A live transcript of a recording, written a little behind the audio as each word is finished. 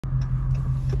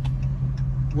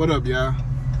What up, y'all?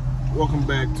 Welcome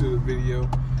back to the video.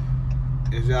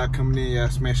 As y'all coming in, y'all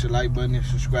smash the like button and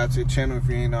subscribe to the channel if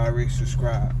you ain't already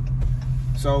subscribed.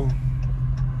 So,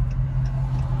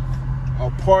 a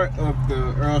part of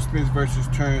the Errol Spence versus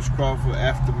Terrence Crawford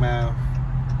aftermath,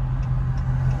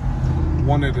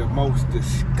 one of the most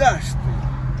disgusting,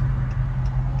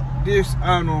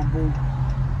 dishonorable,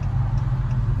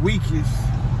 weakest,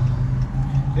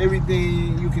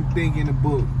 everything you can think in the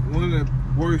book. One of the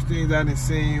worst things I done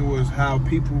seen was how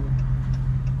people,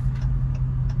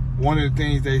 one of the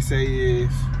things they say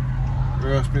is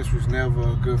Errol Spence was never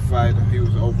a good fighter, he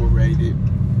was overrated.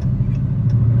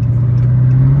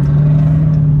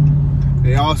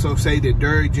 They also say that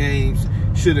Derrick James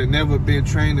should have never been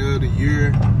trainer of the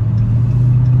year.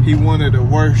 He one of the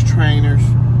worst trainers.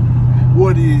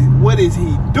 What is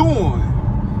he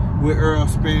doing with Errol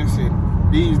Spence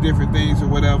and these different things or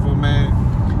whatever, man?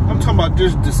 I'm talking about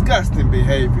just disgusting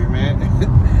behavior, man.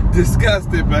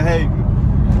 Disgusting behavior.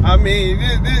 I mean,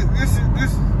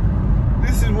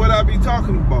 this is what I be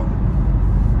talking about.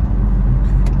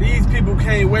 These people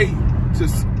can't wait to.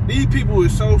 These people are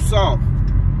so soft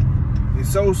and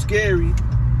so scary.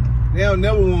 They don't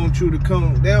never want you to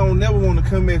come. They don't never want to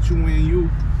come at you when you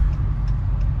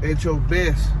at your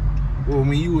best or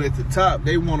when you at the top.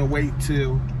 They want to wait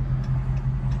till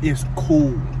it's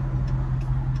cool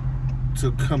to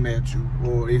come at you,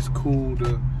 or it's cool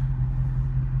to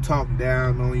talk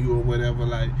down on you or whatever.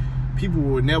 Like, people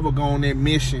will never go on that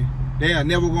mission. They are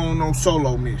never going on no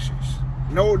solo missions.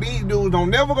 No, these dudes don't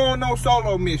never go on no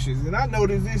solo missions. And I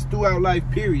noticed this throughout life,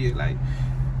 period. Like,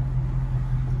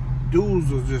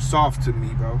 dudes are just soft to me,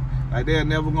 bro. Like, they'll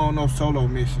never go on no solo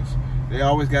missions. They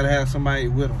always got to have somebody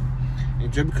with them.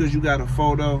 And just because you got a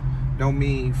photo don't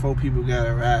mean 4 people got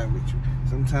to ride with you.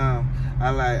 Sometimes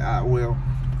well,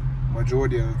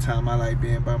 majority of the time I like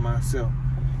being by myself.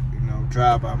 You know,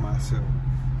 drive by myself.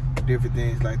 Different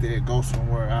things like that. Go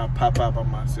somewhere, I'll pop out by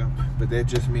myself. But that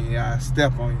just means I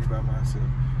step on you by myself.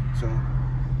 So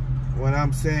what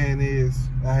I'm saying is,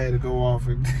 I had to go off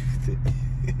and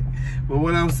but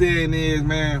what I'm saying is,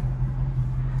 man,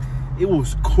 it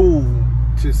was cool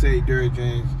to say Derrick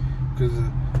James because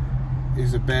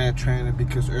he's a bad trainer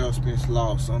because Errol Spence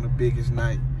lost on the biggest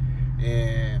night.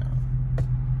 And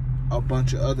a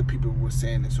bunch of other people were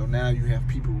saying it, so now you have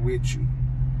people with you,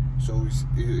 so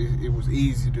it was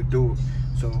easy to do it.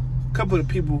 So a couple of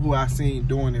the people who I seen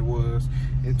doing it was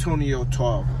Antonio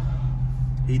Tarver.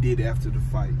 He did after the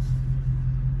fight.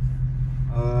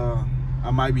 I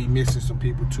might be missing some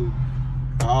people too.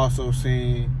 I also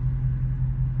seen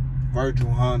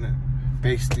Virgil Hunter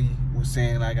basically was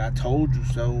saying like, I told you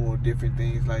so, or different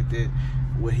things like that,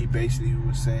 what he basically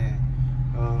was saying.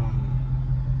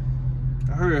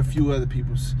 I heard a few other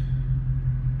people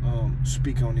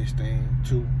speak on this thing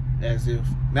too, as if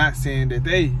not saying that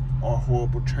they are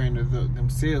horrible trainers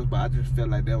themselves, but I just felt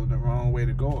like that was the wrong way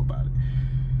to go about it.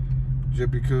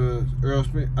 Just because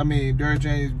Derrick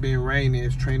James been reigning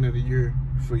as trainer of the year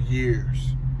for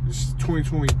years. This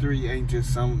 2023 ain't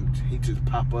just something he just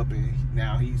pop up and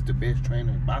now he's the best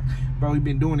trainer. Bro, he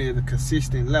been doing it at a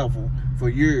consistent level for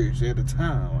years at a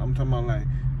time. I'm talking about like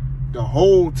the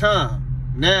whole time.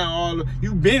 Now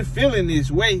you've been feeling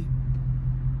this way,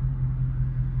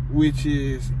 which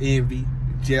is envy,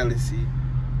 jealousy,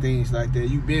 things like that.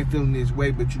 You've been feeling this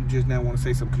way, but you just now want to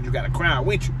say something because you got a crowd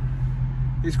with you.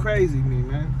 It's crazy to me,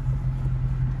 man.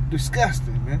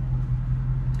 Disgusting, man.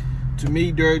 To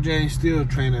me, Derrick James still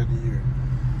trainer of the year.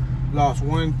 Lost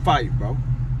one fight, bro.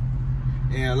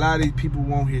 And a lot of these people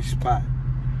want his spot.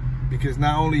 Because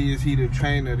not only is he the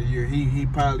trainer of the year, he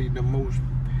probably the most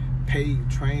paid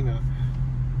trainer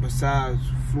besides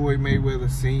Floyd Mayweather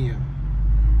Sr.,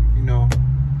 you know,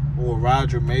 or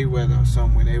Roger Mayweather or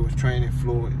something when they was training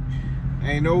Floyd.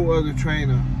 Ain't no other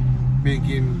trainer been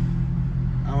getting,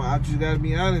 I just gotta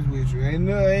be honest with you,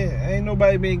 ain't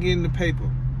nobody been getting the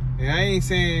paper. And I ain't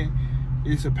saying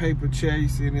it's a paper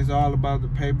chase and it's all about the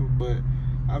paper, but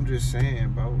I'm just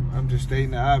saying, bro, I'm just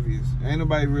stating the obvious. Ain't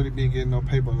nobody really been getting no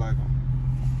paper like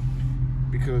him.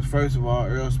 Because first of all,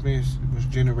 Errol Spence was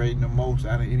generating the most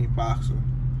out of any boxer,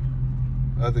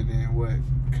 other than what,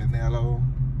 Canelo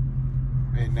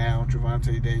and now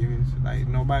Gervonta Davis. Like,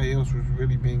 nobody else was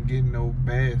really been getting no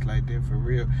bags like that for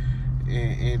real.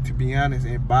 And to be honest,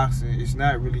 in boxing, it's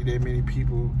not really that many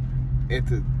people at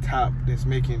the top that's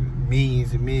making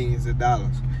millions and millions of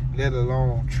dollars, let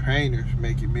alone trainers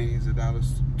making millions of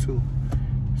dollars too.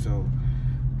 So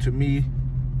to me,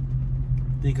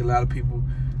 I think a lot of people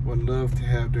would love to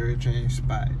have Derrick James'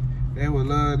 spot. They would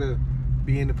love to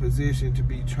be in a position to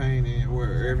be training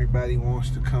where everybody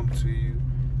wants to come to you,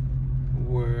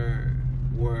 where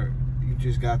you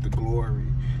just got the glory.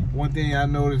 One thing I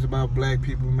noticed about black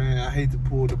people, man, I hate to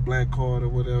pull the black card or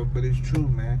whatever, but it's true,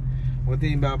 man. One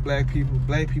thing about black people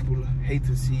hate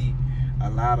to see a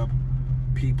lot of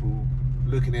people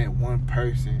looking at one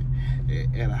person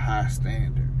at a high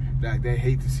standard. Like, they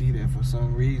hate to see that for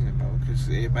some reason, bro, because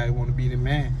everybody want to be the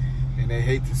man, and they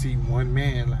hate to see one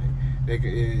man. Like, they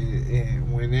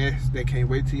can't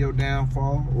wait till your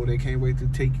downfall, or they can't wait to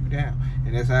take you down.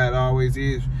 And that's how it always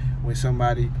is when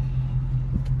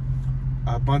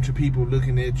a bunch of people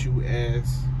looking at you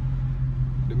as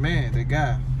the man, the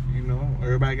guy. You know,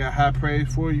 everybody got high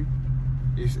praise for you.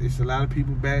 It's a lot of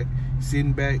people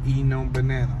sitting back eating on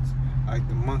bananas, like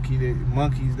the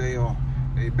monkeys they are.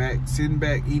 They sitting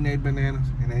back eating their bananas,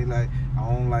 and they like, I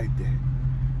don't like that.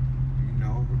 You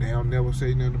know, they don't never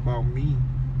say nothing about me.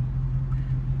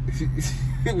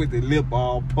 With the lip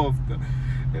all puffed up.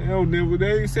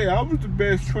 They say I was the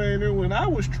best trainer when I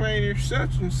was training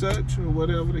such and such, or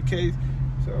whatever the case.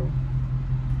 So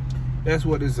that's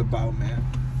what it's about, man.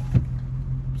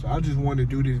 So I just want to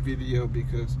do this video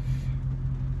because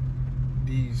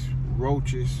these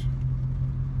roaches,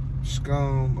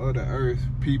 scum of the earth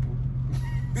people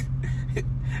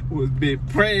was been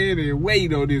praying and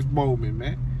waiting on this moment,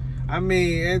 man. I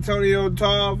mean, Antonio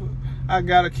Tarver, I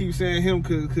gotta keep saying him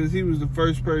because he was the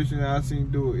first person I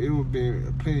seen do it. It would be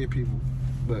plenty of people,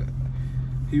 but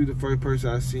he was the first person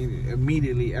I seen it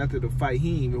immediately after the fight.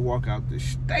 He didn't even walk out the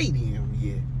stadium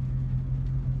yet.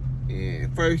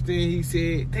 And first thing he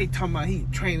said, they talking about he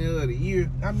trainer of the year.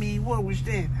 I mean, what was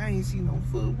that? I ain't seen no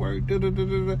footwork.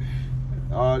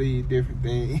 All these different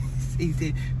things. He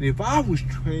said, if I was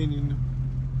training them,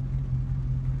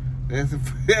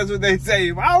 that's what they say.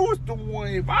 If I was the one,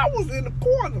 if I was in the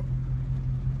corner,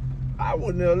 I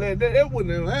wouldn't have let that. That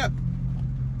wouldn't have happened.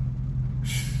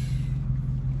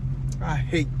 I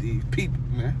hate these people,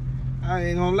 man. I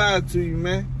ain't gonna lie to you,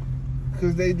 man.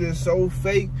 Because they just so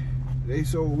fake. They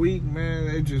so weak, man.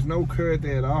 They just no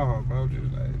character at all, bro.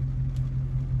 Just like.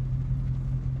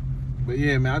 But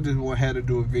yeah, man, I just had to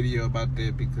do a video about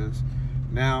that because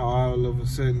now all of a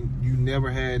sudden you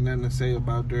never had nothing to say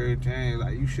about Derrick James.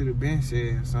 Like, you should have been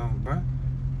saying something, bro.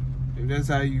 If that's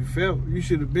how you felt, you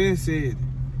should have been said it.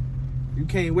 You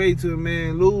can't wait till a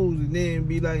man lose and then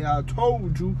be like, I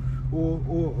told you,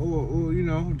 or you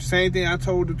know, same thing I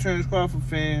told the Terrence Crawford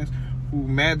fans who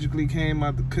magically came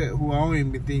out the cut, who I don't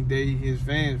even think they his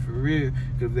fans for real,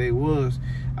 because they was.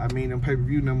 I mean, them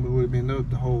pay-per-view numbers would have been up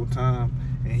the whole time,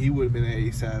 and he would have been an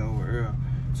A-side over Earl.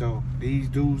 So these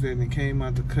dudes that came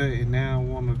out the cut and now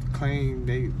want to claim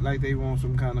they want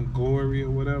some kind of glory or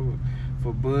whatever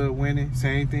for Bud winning,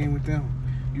 same thing with them.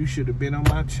 You should have been on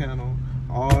my channel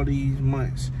all these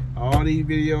months. All these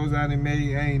videos I done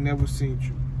made, I ain't never seen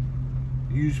you.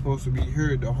 You supposed to be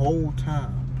heard the whole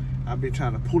time. I've been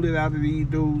trying to pull it out of these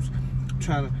dudes,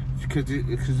 because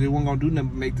they weren't gonna do nothing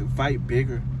but make the fight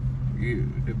bigger.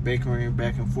 The bickering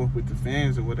back and forth with the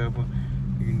fans or whatever,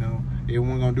 you know, it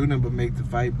wasn't gonna do nothing but make the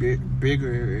fight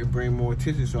bigger and bring more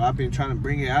attention. So I've been trying to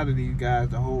bring it out of these guys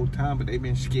the whole time, but they've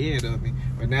been scared of me.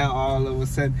 But now all of a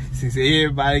sudden, since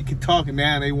everybody can talk, and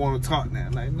now they want to talk now.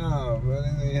 Like, no, bro,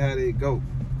 that ain't how they go.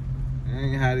 That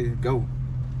ain't how they go.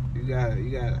 You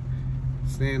gotta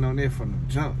stand on there from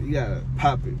the jump. You gotta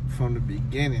pop it from the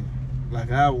beginning,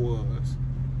 like I was,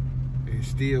 and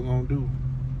still gonna do.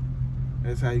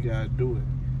 That's how you gotta do it.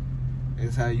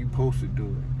 That's how you supposed to do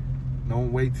it.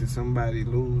 Don't wait till somebody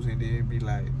lose and then be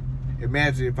like,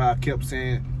 imagine if I kept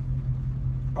saying,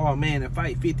 oh man, the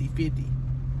fight 50-50.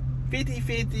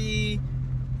 50-50,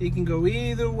 it can go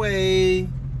either way.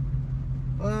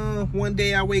 One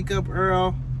day I wake up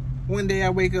Earl, one day I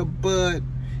wake up Bud,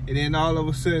 and then all of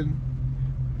a sudden,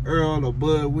 Earl or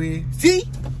Bud win. See?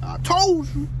 I told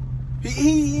you.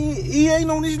 He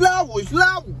ain't on his level. It's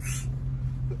levels.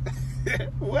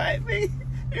 What, man?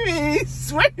 You ain't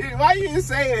sweating. Why you didn't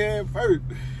say it at first?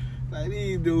 Like,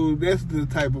 these dudes, that's the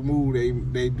type of move they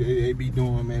be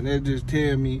doing, man. They just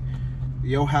tell me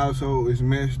your household is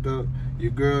messed up.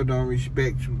 Your girl don't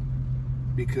respect you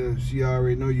because she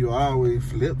already know you always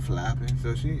flip-flopping.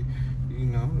 So she, you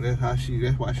know, that's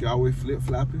why she always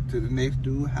flip-flopping to the next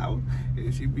dude's house,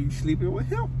 and she be sleeping with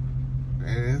him.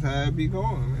 And that's how it be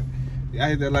going, man. Y'all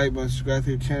hit that like button, subscribe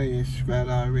to the channel, you ain't subscribed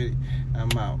already.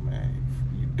 I'm out, man.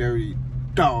 You dirty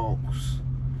dogs.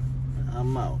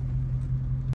 I'm out.